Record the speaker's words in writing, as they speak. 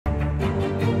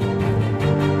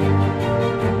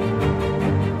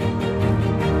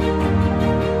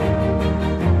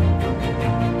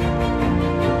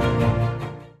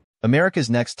America's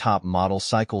Next Top Model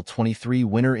Cycle 23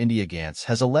 winner India Gantz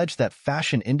has alleged that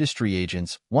fashion industry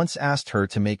agents once asked her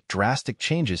to make drastic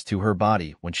changes to her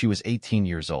body when she was 18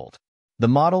 years old. The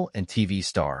model and TV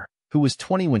star, who was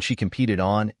 20 when she competed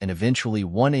on and eventually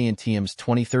won ANTM's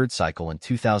 23rd cycle in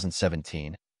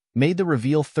 2017, made the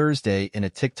reveal Thursday in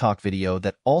a TikTok video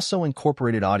that also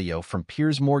incorporated audio from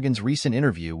Piers Morgan's recent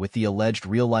interview with the alleged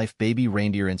real-life baby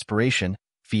reindeer inspiration,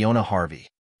 Fiona Harvey.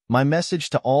 My message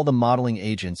to all the modeling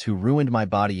agents who ruined my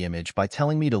body image by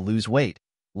telling me to lose weight,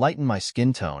 lighten my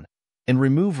skin tone, and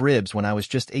remove ribs when I was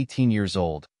just 18 years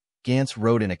old, Gantz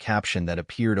wrote in a caption that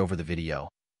appeared over the video,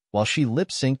 while she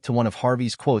lip-synced to one of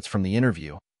Harvey's quotes from the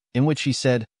interview, in which she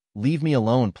said, "Leave me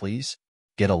alone, please.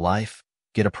 Get a life.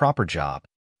 Get a proper job.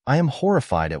 I am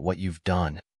horrified at what you've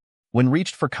done." When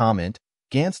reached for comment,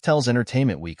 Gantz tells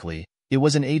Entertainment Weekly, "It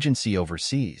was an agency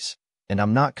overseas, and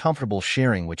I'm not comfortable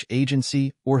sharing which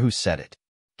agency or who said it."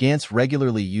 Gantz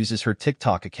regularly uses her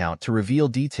TikTok account to reveal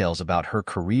details about her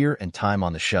career and time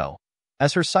on the show,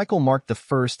 as her cycle marked the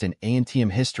first in ANTM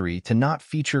history to not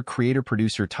feature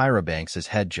creator-producer Tyra Banks as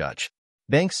head judge.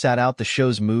 Banks sat out the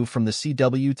show's move from the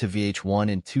CW to VH1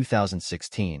 in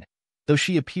 2016, though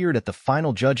she appeared at the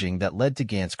final judging that led to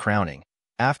Gantz crowning,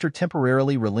 after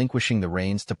temporarily relinquishing the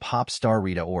reins to pop star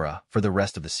Rita Ora for the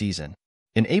rest of the season.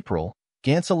 In April,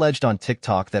 Gantz alleged on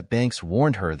TikTok that Banks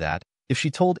warned her that, if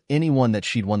she told anyone that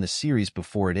she'd won the series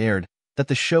before it aired, that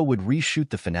the show would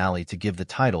reshoot the finale to give the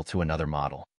title to another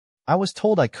model. "I was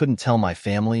told I couldn't tell my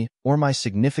family, or my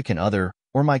significant other,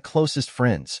 or my closest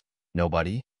friends.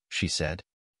 Nobody," she said.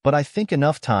 "But I think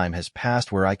enough time has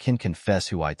passed where I can confess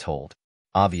who I told.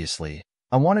 Obviously,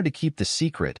 I wanted to keep the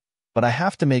secret, but I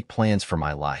have to make plans for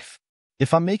my life.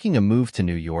 If I'm making a move to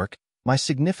New York, my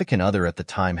significant other at the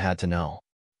time had to know."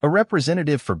 A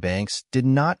representative for Banks did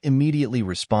not immediately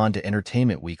respond to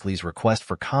Entertainment Weekly's request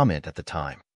for comment at the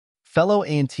time. Fellow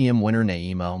ANTM winner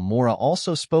Naima Mora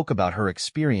also spoke about her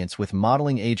experience with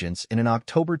modeling agents in an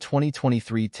October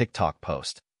 2023 TikTok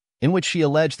post, in which she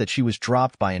alleged that she was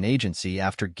dropped by an agency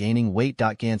after gaining weight.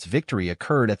 Gantz's victory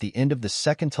occurred at the end of the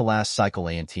second-to-last cycle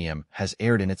ANTM has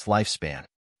aired in its lifespan.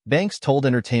 Banks told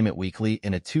Entertainment Weekly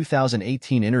in a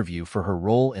 2018 interview for her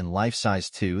role in Life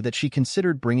Size 2 that she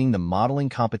considered bringing the modeling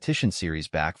competition series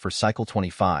back for Cycle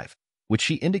 25, which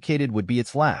she indicated would be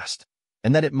its last,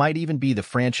 and that it might even be the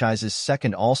franchise's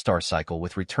second all-star cycle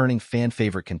with returning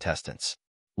fan-favorite contestants.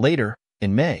 Later,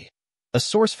 in May, a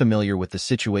source familiar with the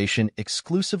situation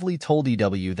exclusively told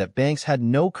EW that Banks had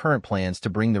no current plans to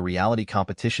bring the reality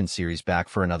competition series back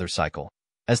for another cycle,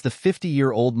 as the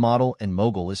 50-year-old model and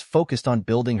mogul is focused on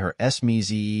building her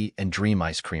SMEZE and Dream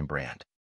ice cream brand.